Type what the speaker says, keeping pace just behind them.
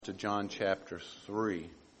To John chapter 3.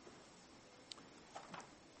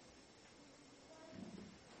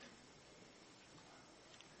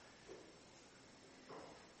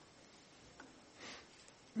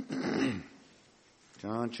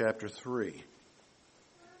 John chapter 3.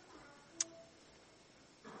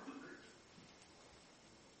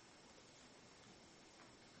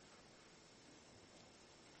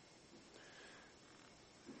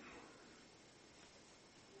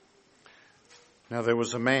 Now there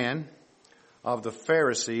was a man of the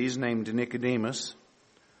Pharisees named Nicodemus,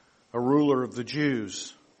 a ruler of the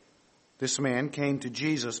Jews. This man came to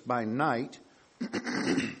Jesus by night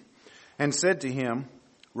and said to him,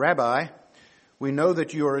 "Rabbi, we know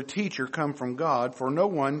that you are a teacher come from God, for no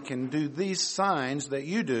one can do these signs that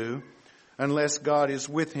you do unless God is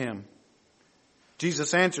with him."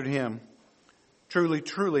 Jesus answered him, "Truly,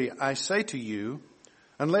 truly, I say to you,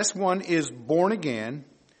 unless one is born again,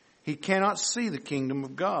 he cannot see the kingdom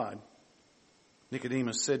of God."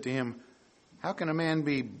 Nicodemus said to him, "How can a man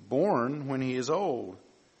be born when he is old?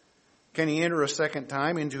 Can he enter a second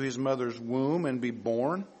time into his mother's womb and be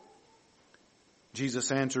born?"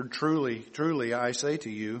 Jesus answered, "Truly, truly, I say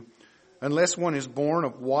to you, unless one is born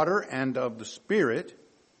of water and of the Spirit,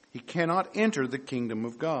 he cannot enter the kingdom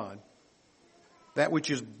of God. That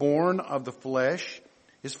which is born of the flesh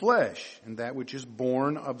is flesh, and that which is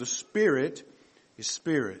born of the Spirit is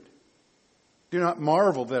spirit. Do not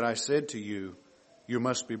marvel that I said to you, you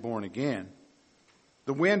must be born again.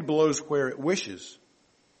 The wind blows where it wishes,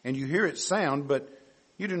 and you hear its sound, but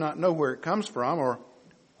you do not know where it comes from or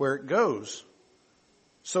where it goes.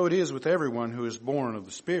 So it is with everyone who is born of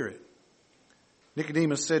the Spirit."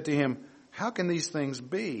 Nicodemus said to him, "How can these things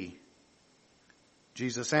be?"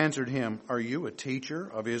 Jesus answered him, "Are you a teacher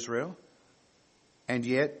of Israel, and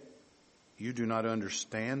yet you do not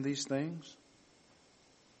understand these things?"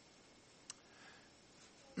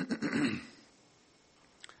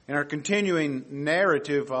 In our continuing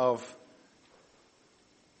narrative of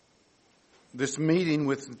this meeting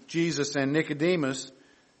with Jesus and Nicodemus,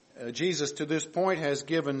 Jesus to this point has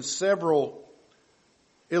given several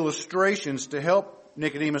illustrations to help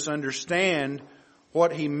Nicodemus understand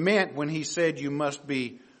what he meant when he said you must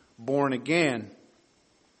be born again.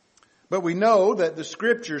 But we know that the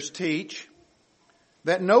Scriptures teach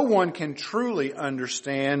that no one can truly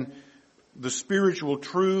understand the spiritual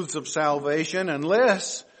truths of salvation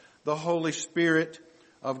unless the Holy Spirit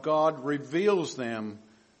of God reveals them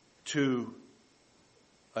to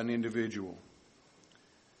an individual.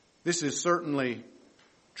 This is certainly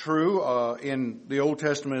true in the Old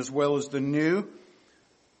Testament as well as the New.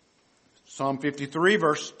 Psalm 53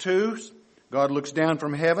 verse 2, God looks down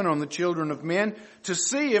from heaven on the children of men to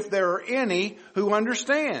see if there are any who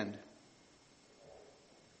understand,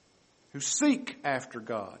 who seek after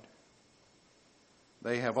God.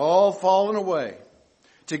 They have all fallen away.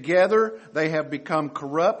 Together they have become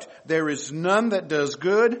corrupt. There is none that does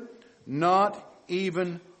good, not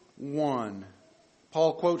even one.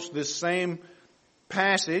 Paul quotes this same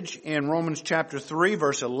passage in Romans chapter 3,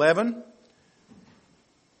 verse 11,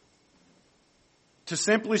 to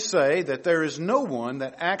simply say that there is no one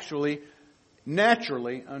that actually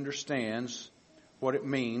naturally understands what it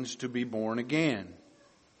means to be born again.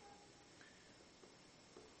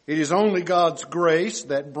 It is only God's grace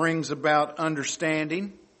that brings about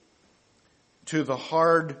understanding to the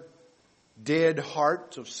hard, dead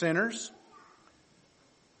hearts of sinners.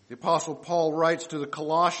 The Apostle Paul writes to the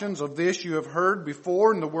Colossians, "Of this you have heard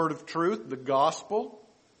before in the word of truth, the gospel,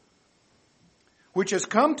 which has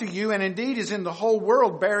come to you and indeed is in the whole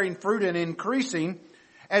world bearing fruit and increasing,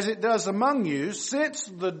 as it does among you, since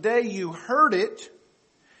the day you heard it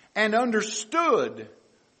and understood."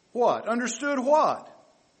 What? Understood what?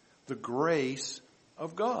 The grace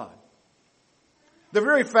of God. The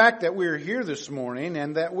very fact that we're here this morning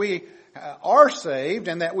and that we are saved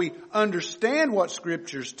and that we understand what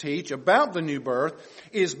Scriptures teach about the new birth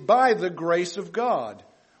is by the grace of God.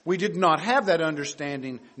 We did not have that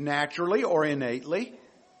understanding naturally or innately.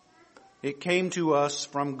 It came to us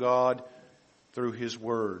from God through His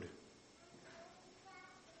Word.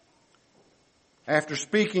 After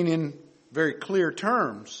speaking in very clear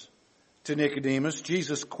terms to Nicodemus,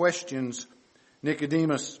 Jesus questions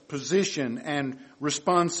Nicodemus' position and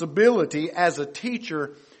responsibility as a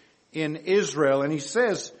teacher in Israel. And he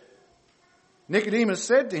says, Nicodemus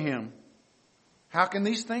said to him, "How can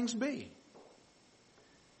these things be?"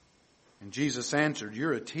 And Jesus answered,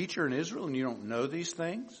 "You're a teacher in Israel and you don't know these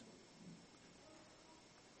things?"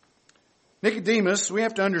 Nicodemus, we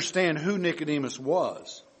have to understand who Nicodemus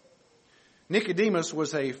was. Nicodemus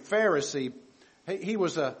was a Pharisee. He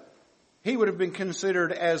was a he would have been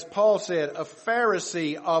considered, as Paul said, a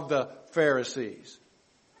Pharisee of the Pharisees.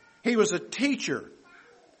 He was a teacher,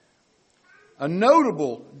 a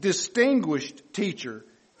notable, distinguished teacher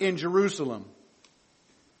in Jerusalem.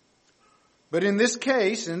 But in this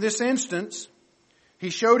case, in this instance, he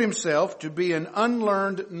showed himself to be an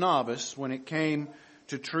unlearned novice when it came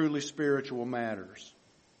to truly spiritual matters.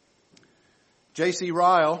 J.C.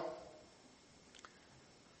 Ryle,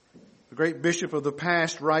 the great bishop of the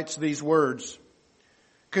past, writes these words.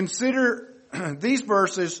 Consider, these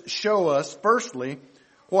verses show us, firstly,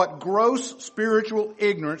 what gross spiritual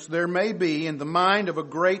ignorance there may be in the mind of a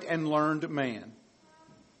great and learned man.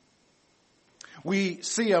 We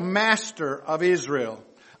see a master of Israel,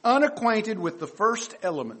 unacquainted with the first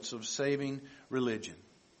elements of saving religion.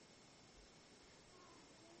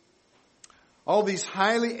 All these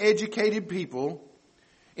highly educated people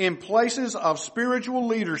in places of spiritual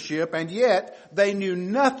leadership, and yet they knew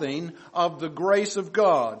nothing of the grace of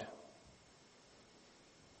God.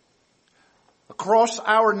 Across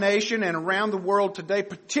our nation and around the world today,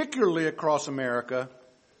 particularly across America,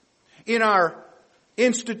 in our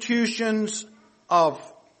institutions of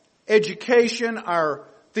education, our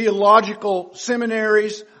theological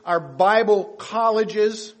seminaries, our Bible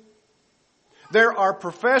colleges, there are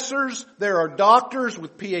professors, there are doctors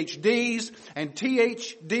with PhDs and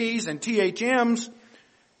THDs and THMs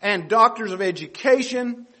and doctors of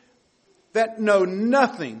education that know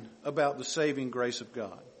nothing about the saving grace of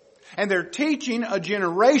God. And they're teaching a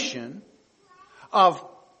generation of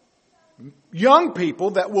young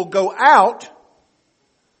people that will go out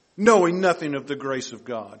knowing nothing of the grace of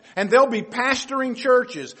God. And they'll be pastoring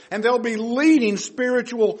churches, and they'll be leading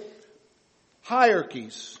spiritual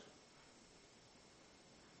hierarchies.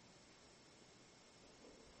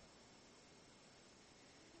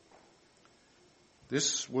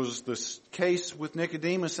 This was the case with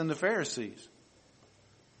Nicodemus and the Pharisees.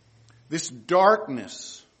 This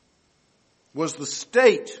darkness was the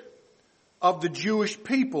state of the Jewish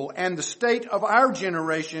people and the state of our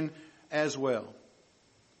generation as well.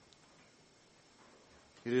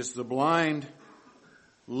 It is the blind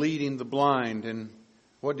leading the blind. And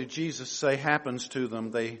what did Jesus say happens to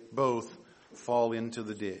them? They both fall into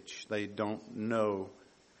the ditch. They don't know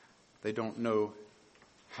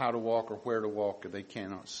how to walk or where to walk, or they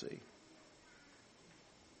cannot see.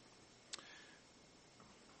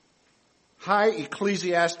 High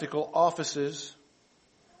ecclesiastical offices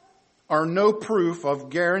are no proof of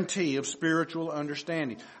guarantee of spiritual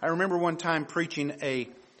understanding. I remember one time preaching a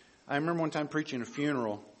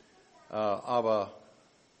funeral of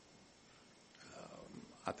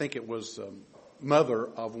I think it was mother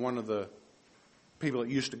of one of the people that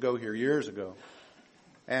used to go here years ago.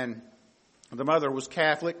 And the mother was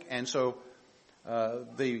Catholic, and so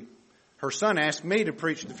her son asked me to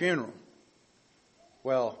preach the funeral.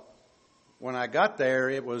 Well, when I got there,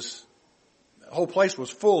 the whole place was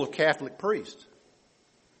full of Catholic priests.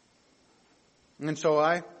 And so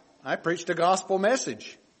I preached a gospel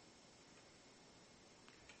message.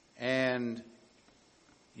 And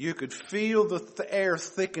you could feel the air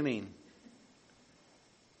thickening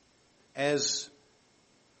as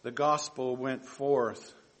the gospel went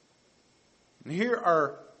forth. And here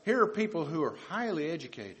are people who are highly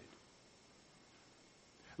educated,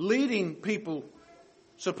 leading people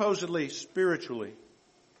supposedly spiritually,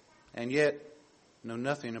 and yet know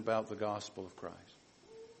nothing about the gospel of Christ.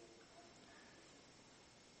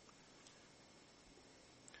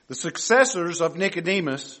 The successors of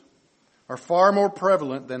Nicodemus are far more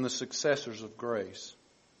prevalent than the successors of grace.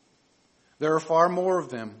 There are far more of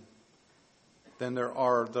them than there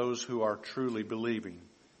are those who are truly believing.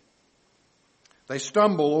 They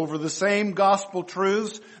stumble over the same gospel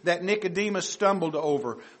truths that Nicodemus stumbled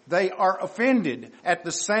over. They are offended at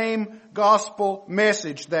the same gospel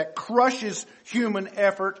message that crushes human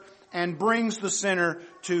effort and brings the sinner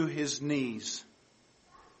to his knees.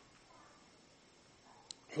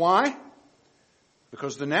 Why?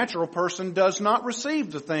 Because the natural person does not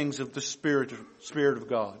receive the things of the Spirit of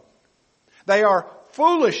God. They are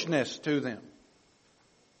foolishness to them.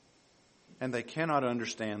 And they cannot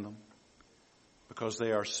understand them because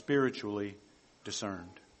they are spiritually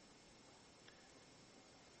discerned.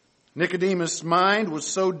 Nicodemus' mind was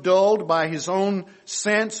so dulled by his own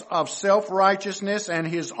sense of self-righteousness and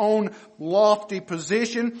his own lofty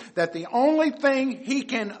position that the only thing he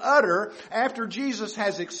can utter after Jesus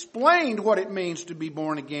has explained what it means to be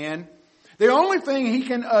born again, the only thing he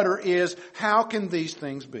can utter is, how can these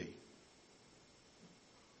things be?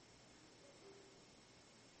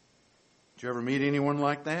 Did you ever meet anyone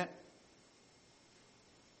like that?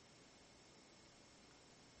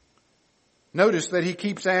 Notice that he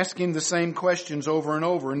keeps asking the same questions over and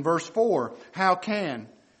over. In verse 4, how can?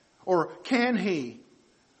 Or can he?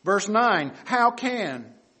 Verse 9, how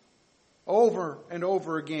can? Over and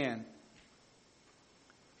over again.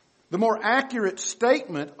 The more accurate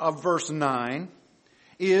statement of verse 9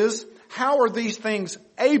 is, how are these things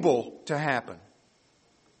able to happen?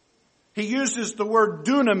 He uses the word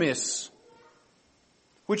dunamis,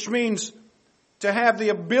 which means to have the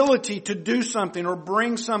ability to do something or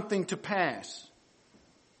bring something to pass.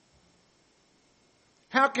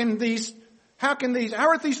 How are these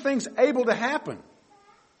things able to happen?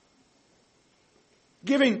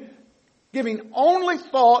 Giving only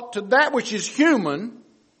thought to that which is human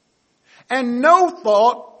and no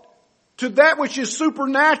thought to that which is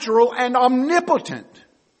supernatural and omnipotent.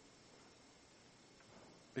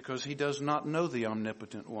 Because he does not know the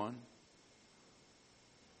omnipotent one.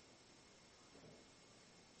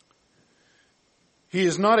 He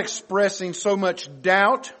is not expressing so much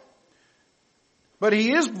doubt, but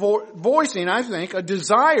he is voicing, I think, a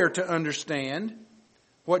desire to understand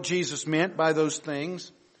what Jesus meant by those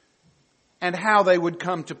things and how they would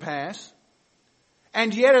come to pass.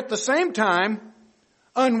 And yet at the same time,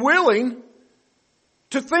 unwilling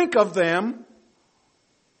to think of them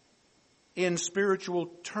in spiritual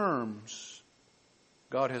terms.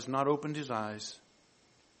 God has not opened his eyes.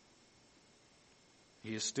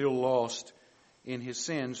 He is still lost in his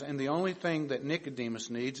sins, and the only thing that Nicodemus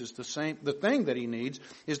needs is the same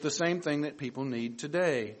thing that people need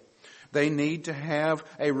today. They need to have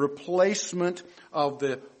a replacement of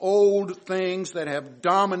the old things that have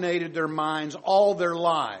dominated their minds all their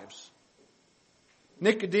lives.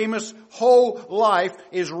 Nicodemus' whole life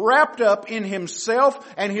is wrapped up in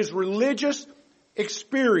himself and his religious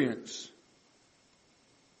experience.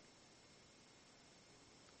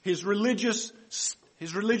 His religious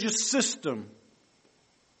system.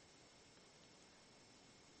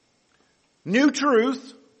 New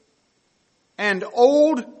truth and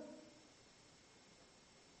old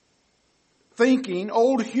thinking,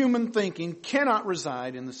 old human thinking, cannot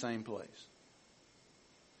reside in the same place.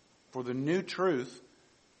 For the new truth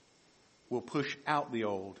will push out the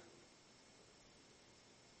old,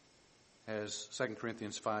 as 2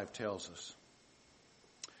 Corinthians 5 tells us.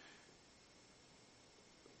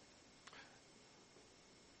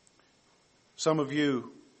 Some of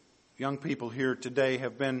you young people here today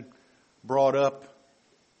have been brought up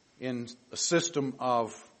in a system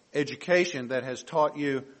of education that has taught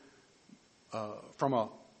you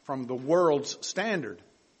from the world's standard.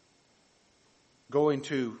 Going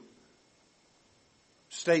to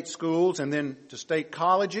state schools and then to state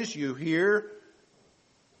colleges, you hear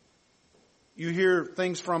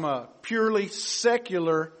things from a purely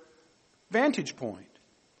secular vantage point,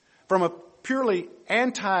 from a purely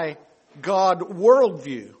anti-God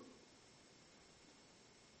worldview.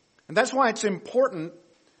 And that's why it's important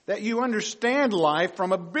that you understand life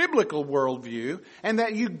from a biblical worldview and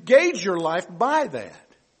that you gauge your life by that.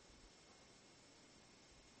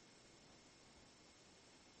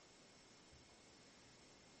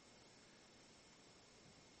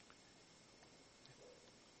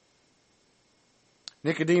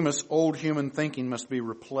 Nicodemus' old human thinking must be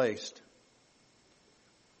replaced.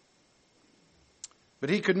 But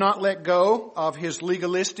he could not let go of his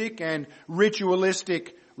legalistic and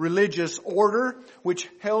ritualistic religious order which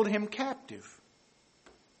held him captive.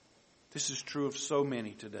 This is true of so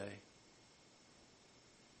many today.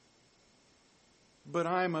 But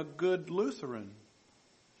I'm a good Lutheran.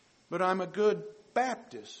 But I'm a good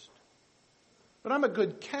Baptist. But I'm a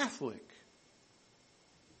good Catholic.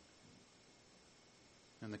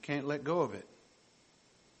 And they can't let go of it.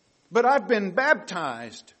 But I've been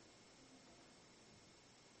baptized.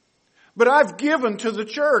 But I've given to the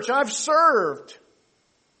church. I've served.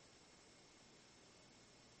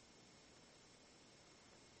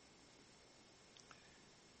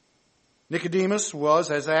 Nicodemus was,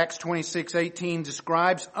 as Acts 26:18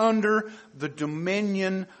 describes, under the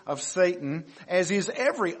dominion of Satan, as is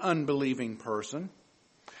every unbelieving person.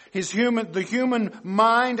 The human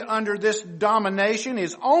mind under this domination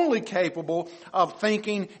is only capable of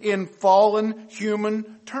thinking in fallen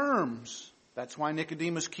human terms. That's why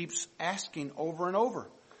Nicodemus keeps asking over and over,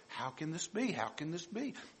 how can this be? How can this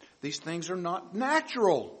be? These things are not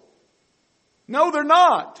natural. No, they're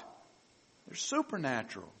not. They're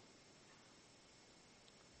supernatural.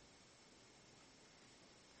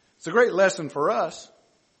 It's a great lesson for us.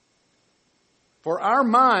 For our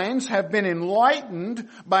minds have been enlightened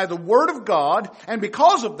by the Word of God, and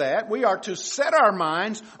because of that, we are to set our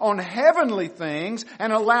minds on heavenly things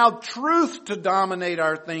and allow truth to dominate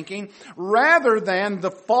our thinking rather than the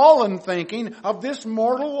fallen thinking of this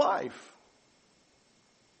mortal life.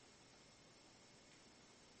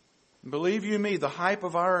 Believe you me, the hype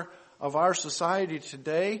of our society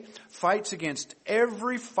today fights against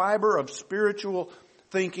every fiber of spiritual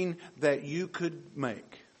thinking that you could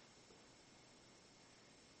make.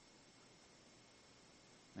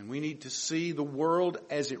 And we need to see the world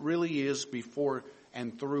as it really is before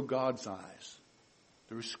and through God's eyes,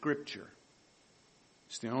 through Scripture.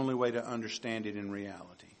 It's the only way to understand it in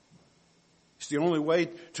reality. It's the only way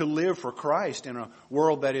to live for Christ in a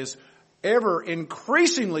world that is ever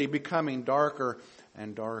increasingly becoming darker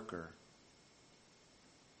and darker.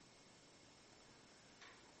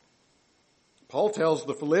 Paul tells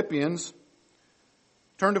the Philippians,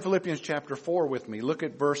 turn to Philippians chapter 4 with me. Look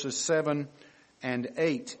at verses 7 and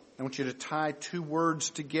 8. I want you to tie two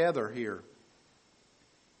words together here.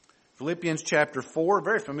 Philippians chapter 4, a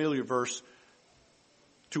very familiar verse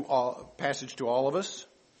passage to all of us.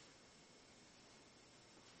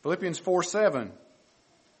 Philippians 4:7.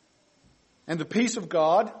 And the peace of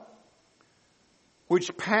God,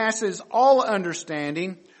 which passes all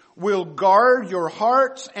understanding, will guard your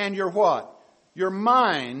hearts and your what? Your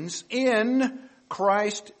minds in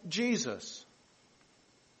Christ Jesus.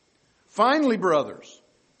 Finally, brothers,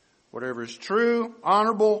 whatever is true,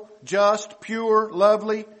 honorable, just, pure,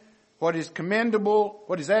 lovely, what is commendable,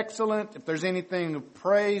 what is excellent, if there's anything of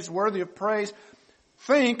praise, worthy of praise,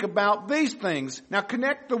 think about these things. Now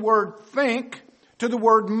connect the word think to the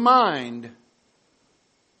word mind.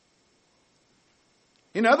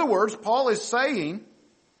 In other words, Paul is saying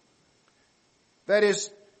that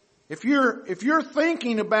is, if you're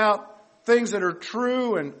thinking about things that are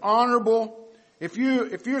true and honorable, if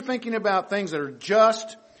you're thinking about things that are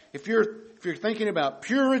just, if you're thinking about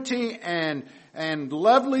purity and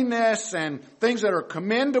loveliness and things that are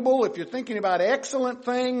commendable, if you're thinking about excellent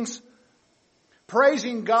things,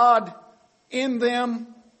 praising God in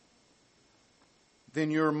them,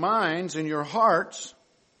 then your minds and your hearts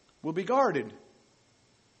will be guarded.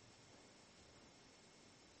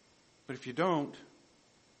 But if you don't,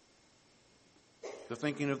 the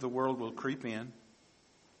thinking of the world will creep in.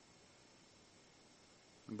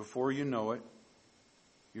 And before you know it,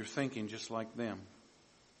 you're thinking just like them.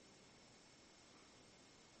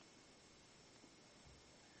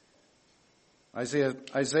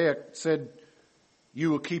 Isaiah said, you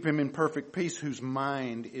will keep him in perfect peace whose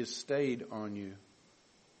mind is stayed on you.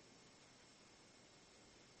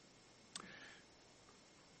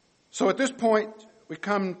 So at this point, we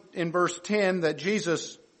come in verse 10 that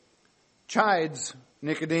Jesus chides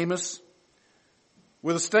Nicodemus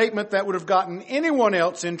with a statement that would have gotten anyone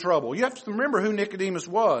else in trouble. You have to remember who Nicodemus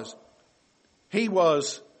was. He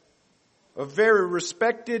was a very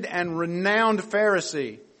respected and renowned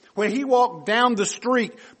Pharisee. When he walked down the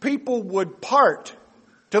street, people would part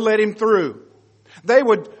to let him through. They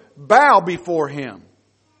would bow before him.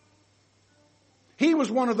 He was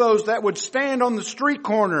one of those that would stand on the street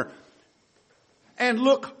corner and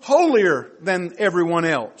look holier than everyone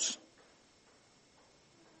else.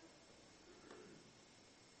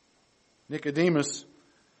 Nicodemus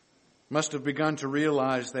must have begun to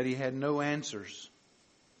realize that he had no answers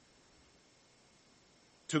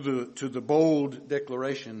to the bold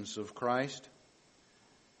declarations of Christ.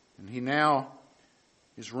 And he now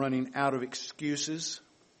is running out of excuses.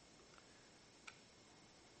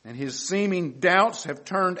 And his seeming doubts have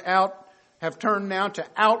turned now to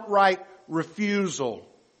outright refusal.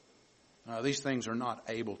 These things are not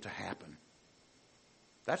able to happen.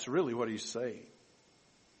 That's really what he's saying.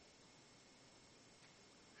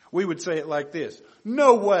 We would say it like this: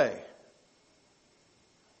 no way.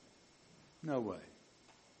 No way.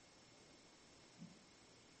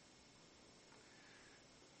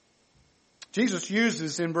 Jesus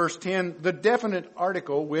uses in verse 10 the definite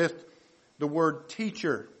article with the word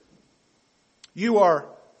teacher. You are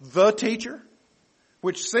the teacher,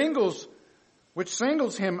 which singles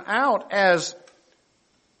him out as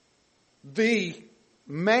the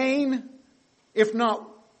main, if not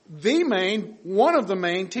the main, one of the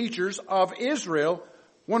main teachers of Israel,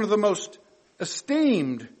 one of the most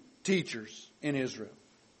esteemed teachers in Israel.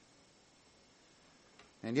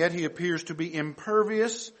 And yet he appears to be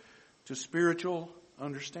impervious to spiritual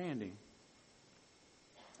understanding.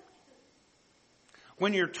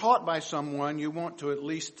 When you're taught by someone, you want to at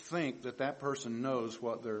least think that that person knows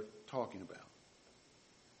what they're talking about.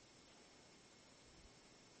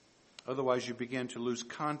 Otherwise, you begin to lose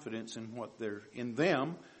confidence in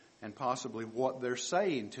them and possibly what they're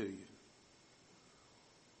saying to you.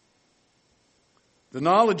 The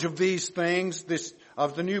knowledge of these things,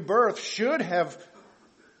 of the new birth, should have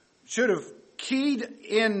keyed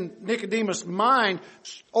in Nicodemus' mind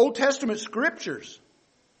Old Testament scriptures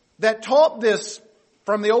that taught this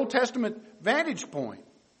from the Old Testament vantage point.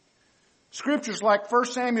 Scriptures like 1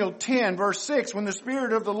 Samuel 10 verse 6, then the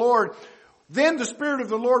Spirit of the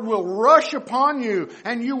Lord will rush upon you,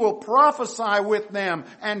 and you will prophesy with them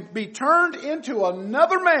and be turned into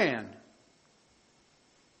another man.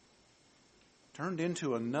 Turned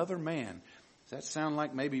into another man. Does that sound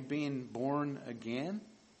like maybe being born again?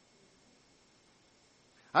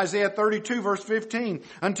 Isaiah 32 verse 15,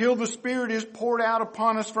 until the Spirit is poured out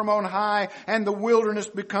upon us from on high, and the wilderness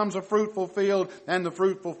becomes a fruitful field, and the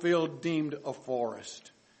fruitful field deemed a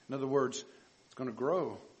forest. In other words, it's going to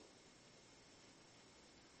grow.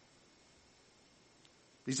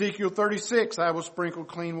 Ezekiel 36, I will sprinkle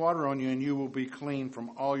clean water on you, and you will be clean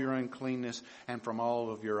from all your uncleanness and from all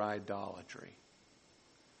of your idolatry.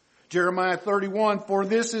 Jeremiah 31, for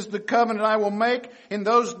this is the covenant I will make in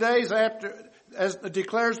those days after, as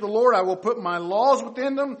declares the Lord, I will put my laws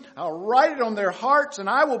within them, I'll write it on their hearts, and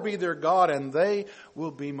I will be their God, and they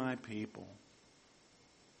will be my people.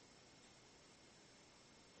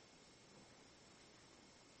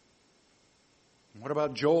 What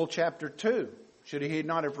about Joel chapter 2? Should he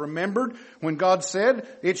not have remembered when God said,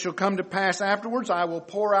 it shall come to pass afterwards, I will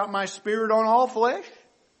pour out my Spirit on all flesh?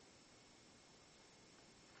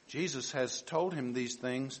 Jesus has told him these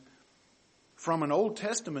things from an Old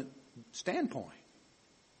Testament standpoint.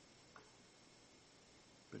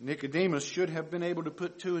 But Nicodemus should have been able to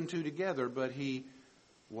put two and two together, but he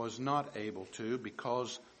was not able to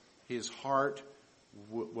because his heart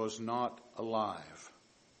was not alive.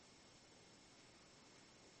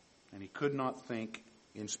 And he could not think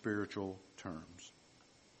in spiritual terms.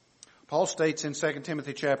 Paul states in 2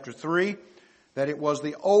 Timothy chapter 3 that it was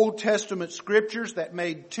the Old Testament scriptures that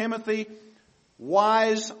made Timothy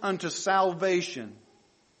wise unto salvation.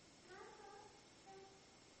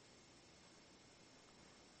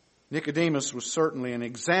 Nicodemus was certainly an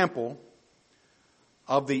example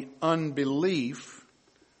of the unbelief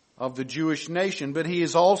of the Jewish nation, but he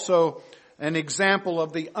is also an example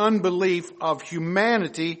of the unbelief of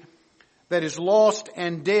humanity that is lost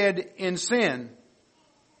and dead in sin.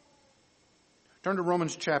 Turn to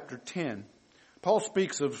Romans chapter 10. Paul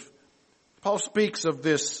speaks of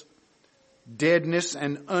this deadness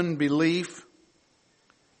and unbelief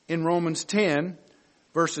in Romans 10,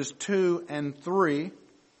 verses 2 and 3.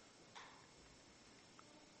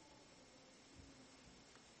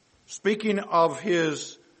 Speaking of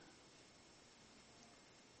his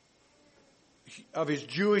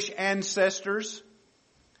Jewish ancestors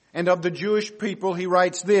and of the Jewish people, he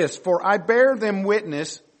writes this, for I bear them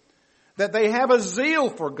witness that they have a zeal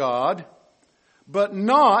for God, but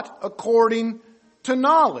not according to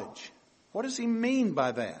knowledge. What does he mean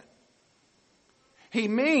by that? He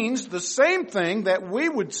means the same thing that we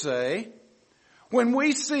would say when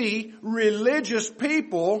we see religious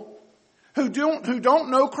people who don't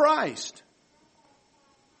know Christ.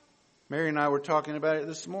 Mary and I were talking about it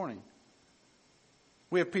this morning.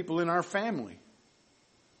 We have people in our family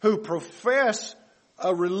who profess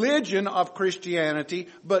a religion of Christianity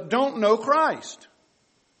but don't know Christ.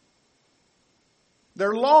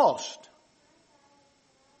 They're lost.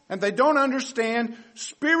 And they don't understand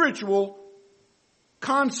spiritual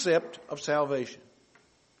concept of salvation.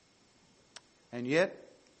 And yet,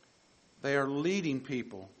 they are leading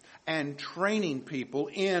people and training people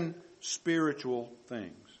in spiritual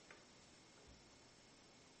things.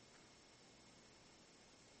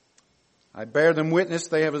 I bear them witness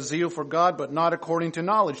they have a zeal for God, but not according to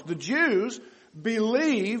knowledge. The Jews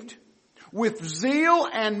believed with zeal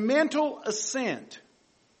and mental assent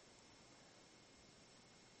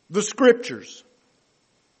the Scriptures.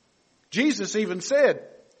 Jesus even said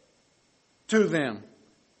to them,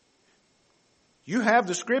 you have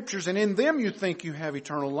the Scriptures, and in them you think you have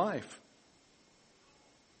eternal life.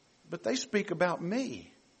 But they speak about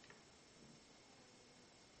me.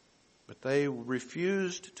 But they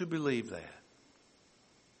refused to believe that.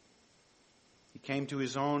 He came to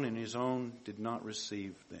his own, and his own did not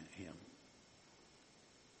receive him.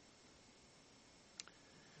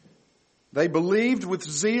 They believed with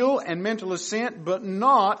zeal and mental assent, but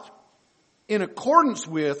not in accordance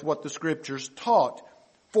with what the Scriptures taught.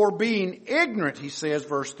 For being ignorant, he says,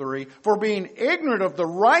 verse 3, for being ignorant of the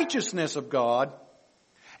righteousness of God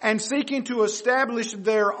and seeking to establish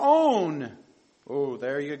their own. Oh,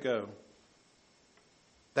 there you go.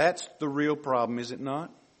 That's the real problem, is it not?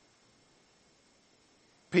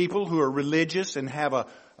 People who are religious and have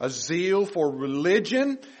a zeal for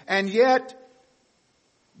religion and yet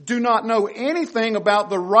do not know anything about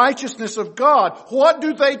the righteousness of God. What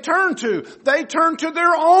do they turn to? They turn to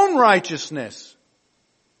their own righteousness.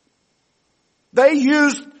 They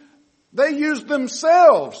use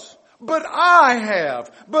themselves. But I have.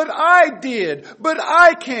 But I did. But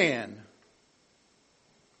I can.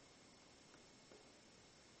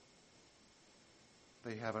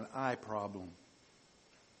 they have an eye problem.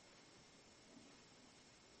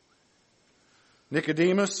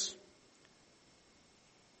 Nicodemus,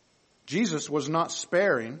 Jesus was not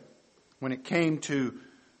sparing when it came to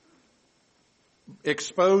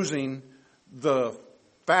exposing the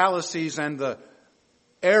fallacies and the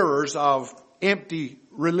errors of empty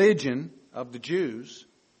religion of the Jews.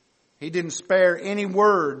 He didn't spare any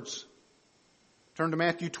words. Turn to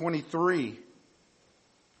Matthew 23.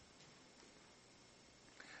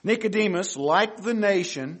 Nicodemus, like the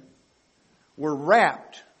nation, were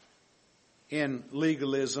wrapped in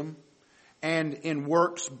legalism and in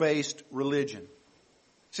works-based religion.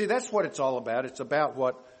 See, that's what it's all about. It's about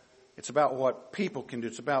what people can do.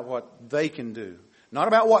 It's about what they can do. Not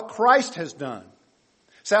about what Christ has done.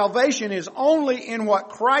 Salvation is only in what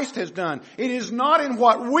Christ has done. It is not in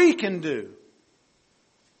what we can do.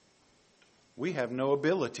 We have no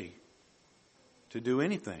ability to do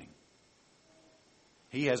anything.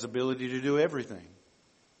 He has ability to do everything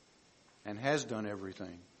and has done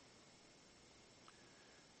everything.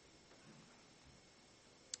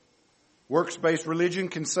 Works-based religion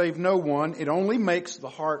can save no one. It only makes the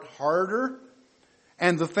heart harder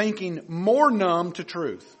and the thinking more numb to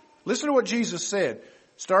truth. Listen to what Jesus said.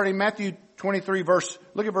 Starting Matthew 23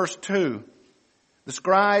 look at verse 2. The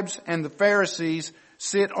scribes and the Pharisees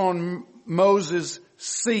sit on Moses'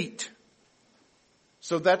 seat.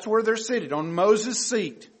 So that's where they're seated, on Moses'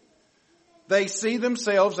 seat. They see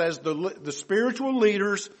themselves as the spiritual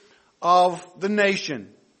leaders of the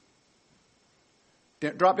nation.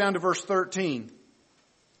 Drop down to verse 13.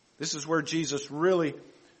 This is where Jesus really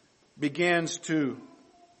begins to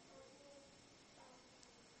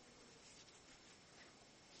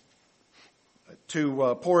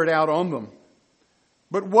pour it out on them.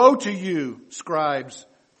 But woe to you, scribes,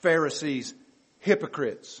 Pharisees,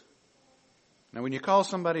 hypocrites. Now, when you call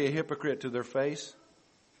somebody a hypocrite to their face,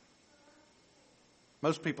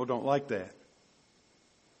 most people don't like that.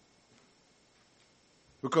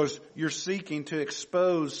 Because you're seeking to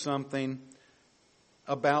expose something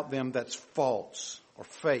about them that's false or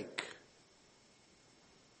fake.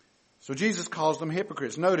 So Jesus calls them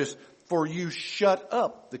hypocrites. Notice, for you shut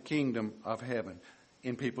up the kingdom of heaven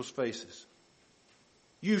in people's faces.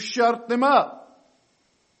 You shut them up.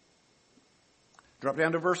 Drop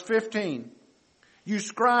down to verse 15. You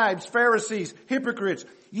scribes, Pharisees, hypocrites,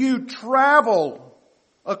 you travel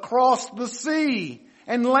across the sea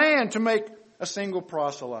and land to make a single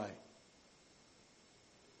proselyte.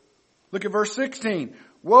 Look at verse 16.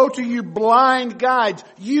 Woe to you blind guides,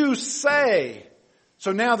 you say.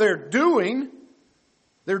 So now they're doing,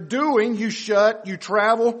 you shut, you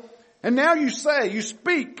travel, and now you say, you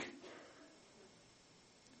speak.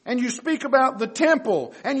 And you speak about the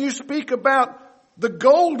temple, and you speak about the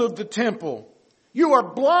gold of the temple. You are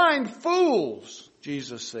blind fools,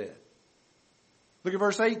 Jesus said. Look at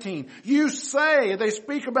verse 18. You say, they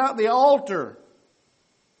speak about the altar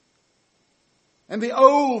and the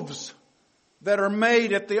oaths that are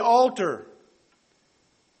made at the altar.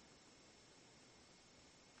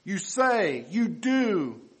 You say, you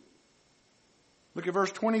do. Look at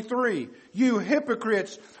verse 23. You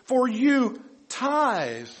hypocrites, for you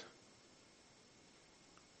tithe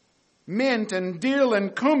mint and dill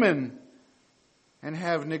and cumin, and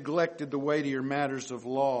have neglected the weightier matters of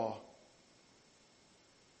law.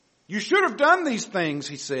 You should have done these things,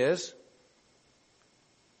 he says,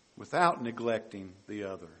 without neglecting the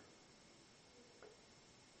other.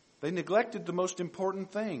 They neglected the most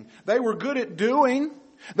important thing. They were good at doing.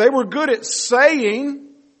 They were good at saying.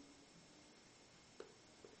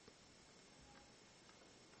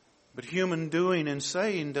 But human doing and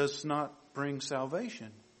saying does not bring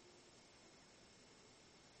salvation.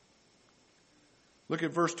 Look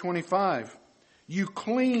at verse 25. You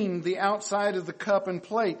clean the outside of the cup and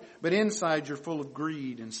plate, but inside you're full of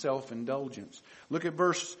greed and self-indulgence. Look at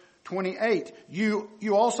verse 28. You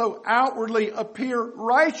also outwardly appear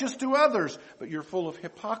righteous to others, but you're full of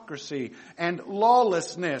hypocrisy and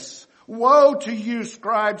lawlessness. Woe to you,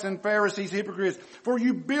 scribes and Pharisees, hypocrites, for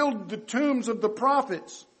you build the tombs of the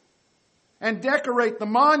prophets and decorate the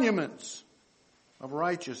monuments of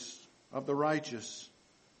the righteous.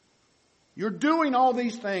 You're doing all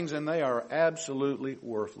these things and they are absolutely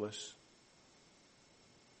worthless.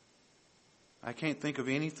 I can't think of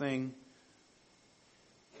anything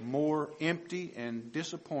more empty and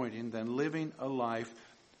disappointing than living a life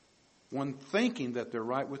when thinking that they're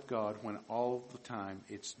right with God when all the time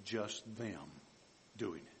it's just them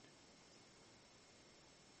doing it.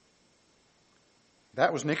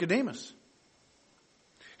 That was Nicodemus.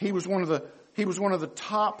 He was one of the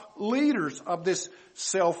top leaders of this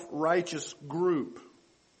self-righteous group.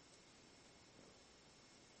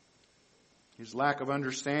 His lack of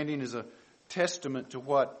understanding is a testament to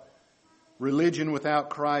what religion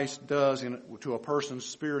without Christ does to a person's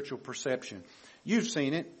spiritual perception. You've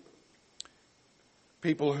seen it.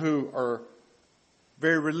 People who are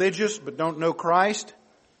very religious but don't know Christ,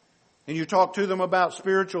 and you talk to them about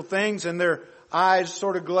spiritual things and their eyes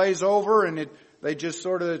sort of glaze over and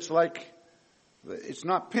it's like, it's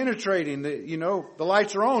not penetrating. The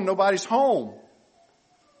lights are on, nobody's home.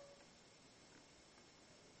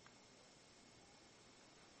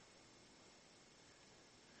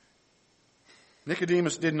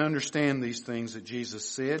 Nicodemus didn't understand these things that Jesus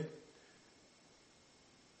said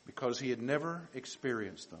because he had never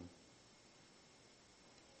experienced them.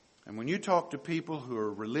 And when you talk to people who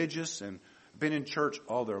are religious and been in church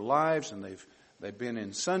all their lives, and they've been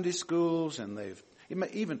in Sunday schools, and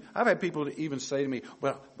I've had people even say to me,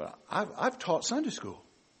 "Well, but I've taught Sunday school."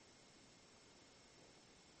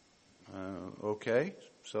 Okay,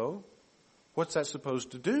 so what's that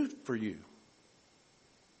supposed to do for you?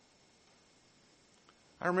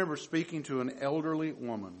 I remember speaking to an elderly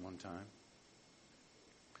woman one time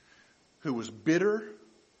who was bitter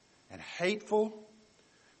and hateful,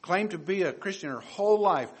 claimed to be a Christian her whole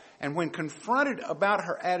life, and when confronted about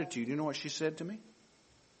her attitude, you know what she said to me?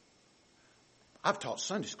 "I've taught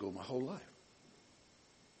Sunday school my whole life."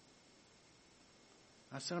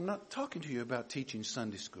 I said, "I'm not talking to you about teaching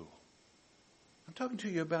Sunday school. I'm talking to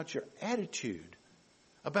you about your attitude,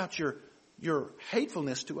 about your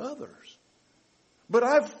hatefulness to others. But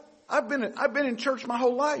I've been in church my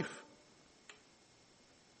whole life."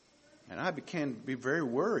 And I began to be very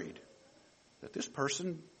worried that this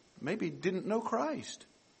person maybe didn't know Christ.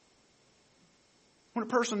 When a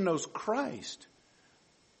person knows Christ,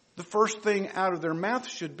 the first thing out of their mouth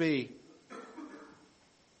should be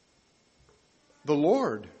the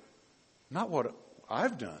Lord, not what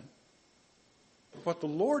I've done, but what the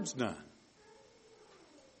Lord's done.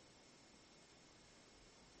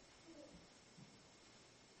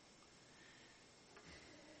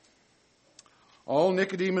 All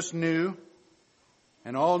Nicodemus knew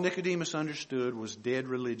and all Nicodemus understood was dead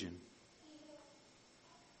religion.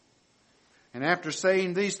 And after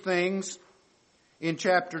saying these things in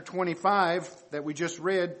chapter 25 that we just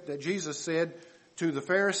read, that Jesus said to the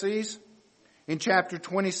Pharisees, in chapter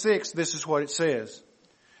 26, this is what it says.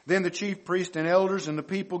 "Then the chief priest and elders and the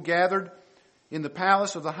people gathered in the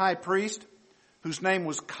palace of the high priest, whose name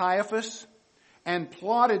was Caiaphas, and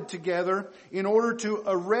plotted together in order to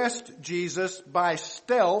arrest Jesus by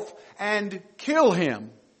stealth and kill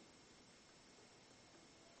him."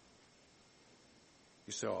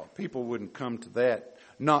 You say, "Oh, people wouldn't come to that."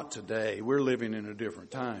 Not today. We're living in a different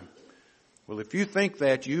time. Well, if you think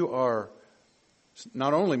that, you are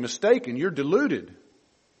not only mistaken, you're deluded.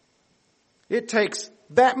 It takes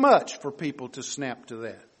that much for people to snap to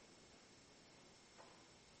that.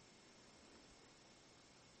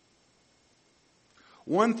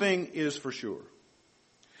 One thing is for sure.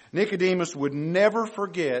 Nicodemus would never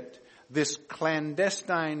forget this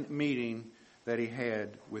clandestine meeting that he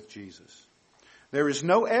had with Jesus. There is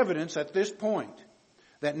no evidence at this point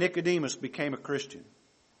that Nicodemus became a Christian.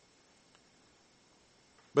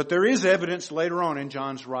 But there is evidence later on in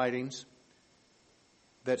John's writings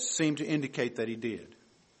that seem to indicate that he did.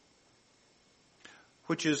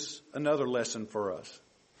 Which is another lesson for us.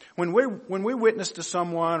 When we witness to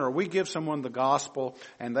someone or we give someone the gospel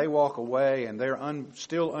and they walk away and they're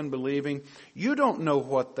still unbelieving, you don't know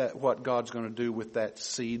what God's going to do with that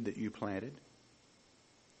seed that you planted.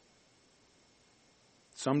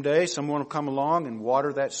 Someday someone will come along and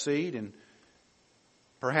water that seed, and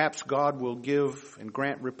perhaps God will give and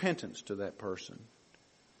grant repentance to that person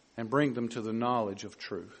and bring them to the knowledge of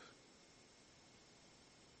truth.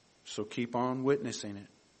 So keep on witnessing it.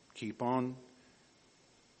 Keep on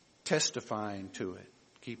testifying to it.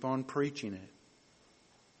 Keep on preaching it.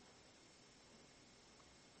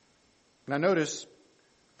 Now notice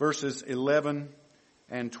verses 11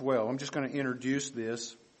 and 12. I'm just going to introduce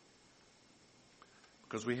this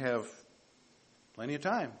because we have plenty of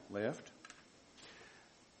time left.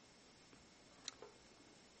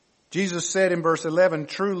 Jesus said in verse 11,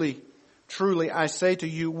 "Truly, truly, I say to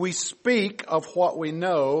you, we speak of what we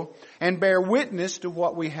know and bear witness to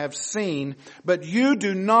what we have seen, but you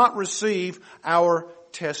do not receive our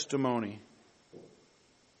testimony.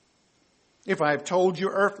 If I have told you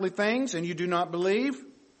earthly things and you do not believe,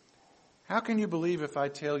 how can you believe if I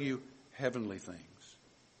tell you heavenly things?"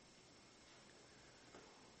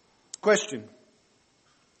 Question: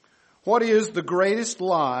 what is the greatest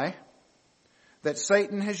lie that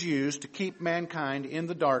Satan has used to keep mankind in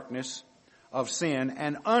the darkness of sin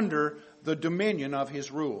and under the dominion of his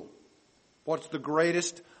rule? What's the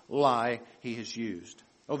greatest lie he has used.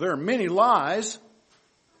 Oh, there are many lies.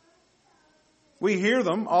 We hear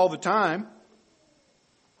them all the time.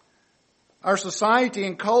 Our society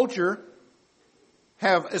and culture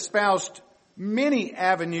have espoused many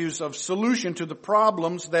avenues of solution to the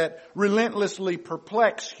problems that relentlessly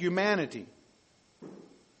perplex humanity.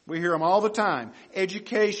 We hear them all the time.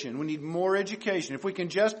 Education. We need more education. If we can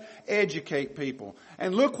just educate people.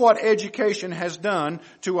 And look what education has done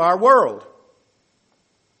to our world.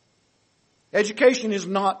 Education is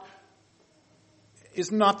not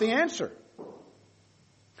the answer.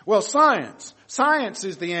 Well, science. Science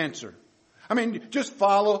is the answer. I mean, just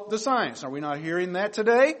follow the science. Are we not hearing that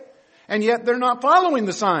today? And yet they're not following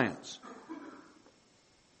the science.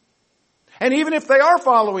 And even if they are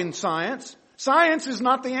following science, science is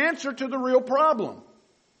not the answer to the real problem.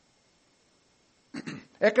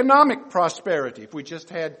 Economic prosperity. If we just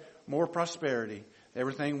had more prosperity,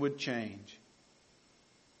 everything would change.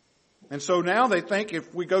 And so now they think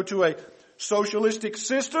if we go to a socialistic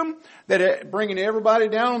system, that bringing everybody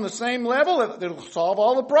down on the same level, it'll solve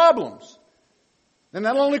all the problems. Then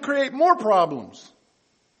that'll only create more problems.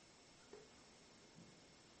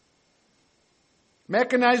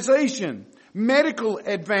 Mechanization, medical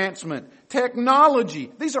advancement,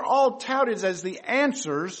 technology. These are all touted as the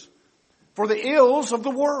answers for the ills of the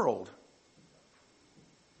world.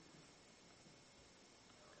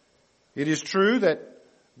 It is true that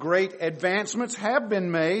great advancements have been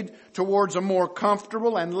made towards a more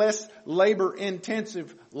comfortable and less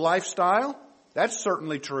labor-intensive lifestyle. That's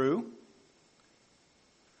certainly true.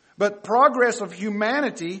 But progress of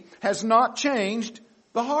humanity has not changed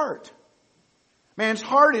the heart. Man's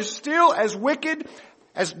heart is still as wicked,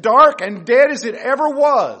 as dark and dead as it ever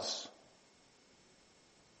was.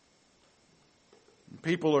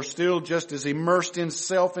 People are still just as immersed in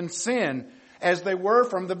self and sin as they were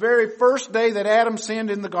from the very first day that Adam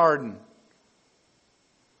sinned in the garden.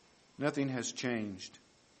 Nothing has changed.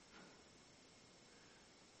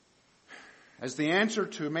 As the answer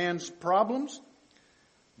to man's problems,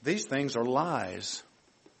 these things are lies.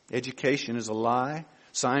 Education is a lie.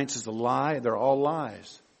 Science is a lie. They're all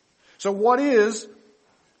lies. So what is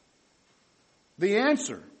the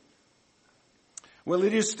answer? Well,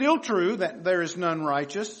 it is still true that there is none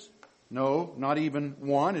righteous. No, not even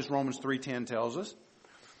one, as Romans 3:10 tells us.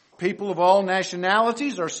 People of all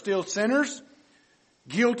nationalities are still sinners,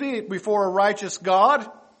 guilty before a righteous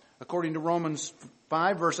God, according to Romans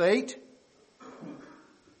 5, verse 8.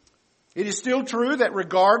 It is still true that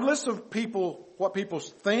regardless of what people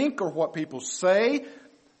think or what people say,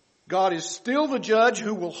 God is still the judge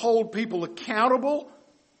who will hold people accountable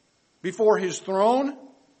before His throne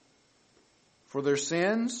for their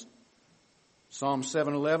sins. Psalm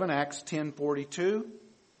 7:11, Acts 10:42.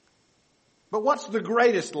 But what's the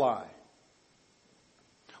greatest lie?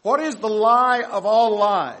 What is the lie of all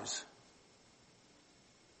lies?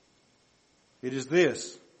 It is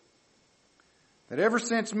this: that ever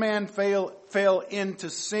since man fell into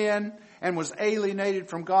sin and was alienated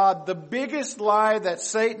from God, the biggest lie that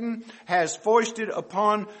Satan has foisted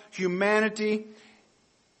upon humanity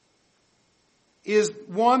is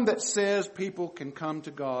one that says people can come to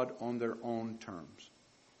God on their own terms.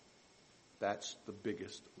 That's the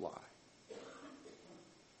biggest lie.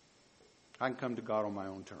 I can come to God on my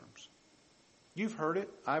own terms. You've heard it.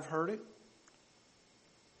 I've heard it.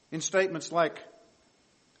 In statements like,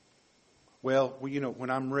 well, when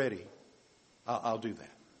I'm ready, I'll do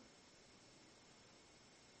that.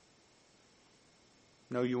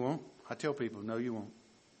 No, you won't. I tell people, no, you won't.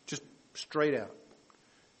 Just straight out.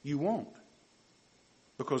 You won't.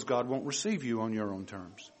 Because God won't receive you on your own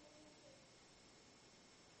terms.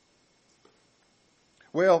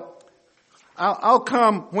 Well, I'll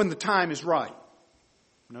come when the time is right.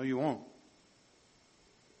 No, you won't.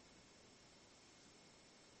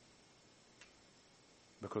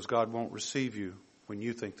 Because God won't receive you when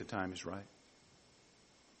you think the time is right.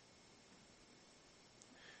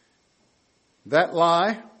 That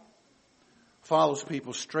lie follows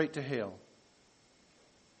people straight to hell.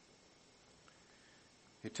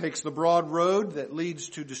 It takes the broad road that leads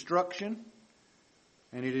to destruction,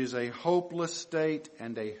 and it is a hopeless state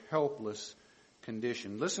and a helpless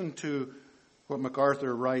condition. Listen to what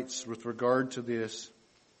MacArthur writes with regard to this.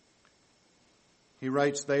 He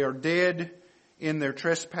writes, "They are dead in their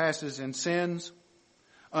trespasses and sins,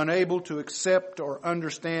 unable to accept or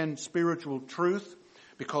understand spiritual truth,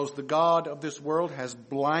 because the God of this world has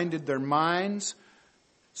blinded their minds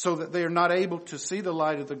so that they are not able to see the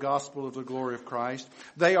light of the gospel of the glory of Christ.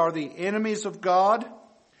 They are the enemies of God,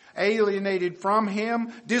 alienated from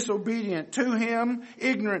Him, disobedient to Him,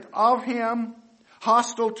 ignorant of Him,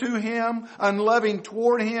 hostile to Him, unloving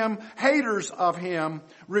toward Him, haters of Him,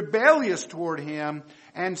 rebellious toward Him,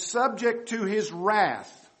 and subject to His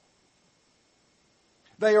wrath.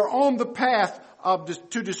 They are on the path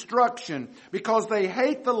to destruction because they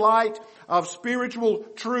hate the light of spiritual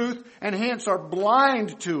truth and hence are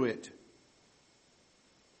blind to it.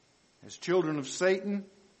 As children of Satan,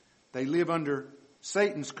 they live under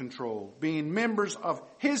Satan's control, being members of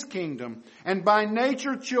his kingdom, and by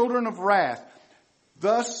nature children of wrath.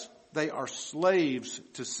 Thus, they are slaves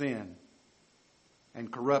to sin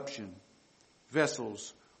and corruption,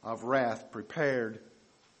 vessels of wrath prepared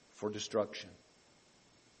for destruction.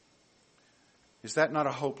 Is that not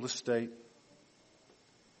a hopeless state?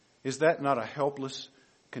 Is that not a helpless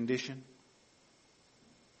condition?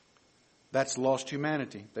 That's lost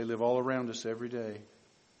humanity. They live all around us every day.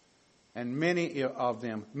 And many of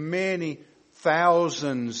them, many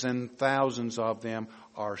thousands and thousands of them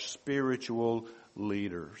are spiritual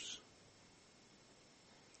leaders.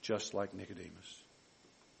 Just like Nicodemus.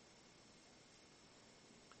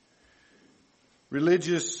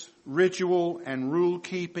 Religious ritual and rule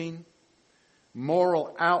keeping,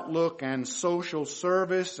 moral outlook and social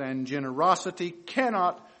service and generosity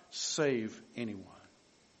cannot save anyone.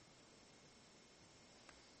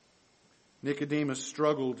 Nicodemus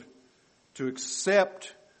struggled to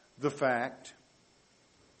accept the fact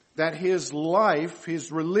that his life,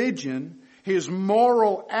 his religion, his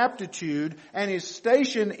moral aptitude, and his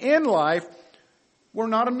station in life were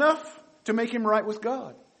not enough to make him right with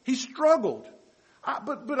God. He struggled.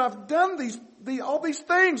 But I've done all these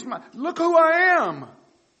things. Look who I am.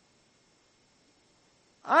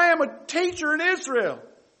 I am a teacher in Israel.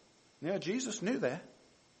 Yeah, Jesus knew that.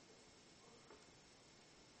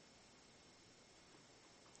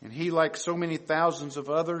 And he, like so many thousands of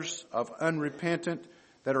others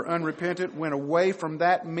that are unrepentant, went away from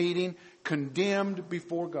that meeting condemned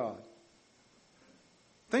before God.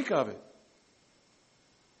 Think of it.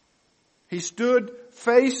 He stood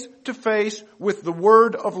face to face with the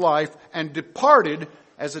word of life and departed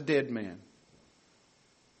as a dead man.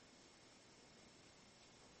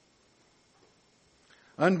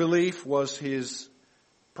 Unbelief was his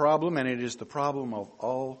problem, and it is the problem of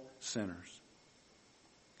all sinners.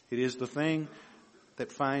 It is the thing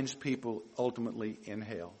that finds people ultimately in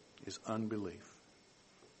hell, is unbelief.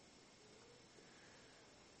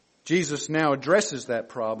 Jesus now addresses that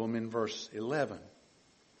problem in verse 11.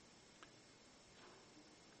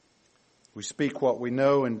 We speak what we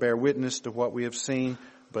know and bear witness to what we have seen,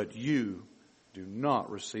 but you do not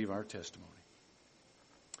receive our testimony.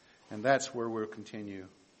 And that's where we'll continue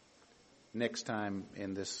next time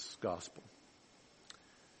in this gospel.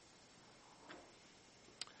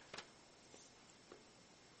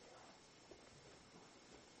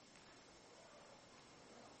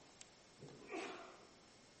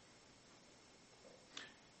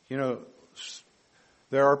 You know,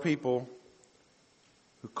 there are people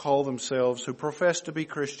who call themselves, who profess to be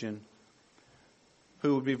Christian,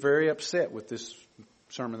 who would be very upset with this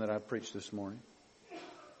sermon that I preached this morning.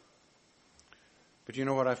 But you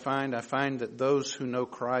know what I find? I find that those who know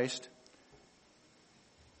Christ,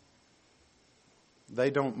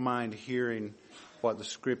 they don't mind hearing what the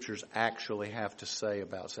Scriptures actually have to say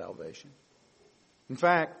about salvation. In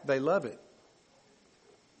fact, they love it.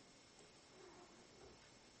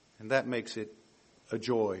 And that makes it a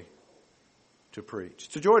joy to preach.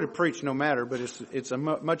 It's a joy to preach no matter, but it's a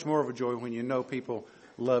much more of a joy when you know people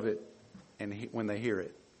love it and when they hear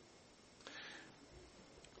it.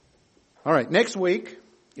 All right, next week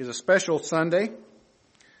is a special Sunday.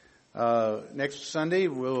 Next Sunday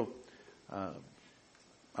I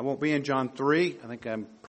won't be in John 3. I think I'm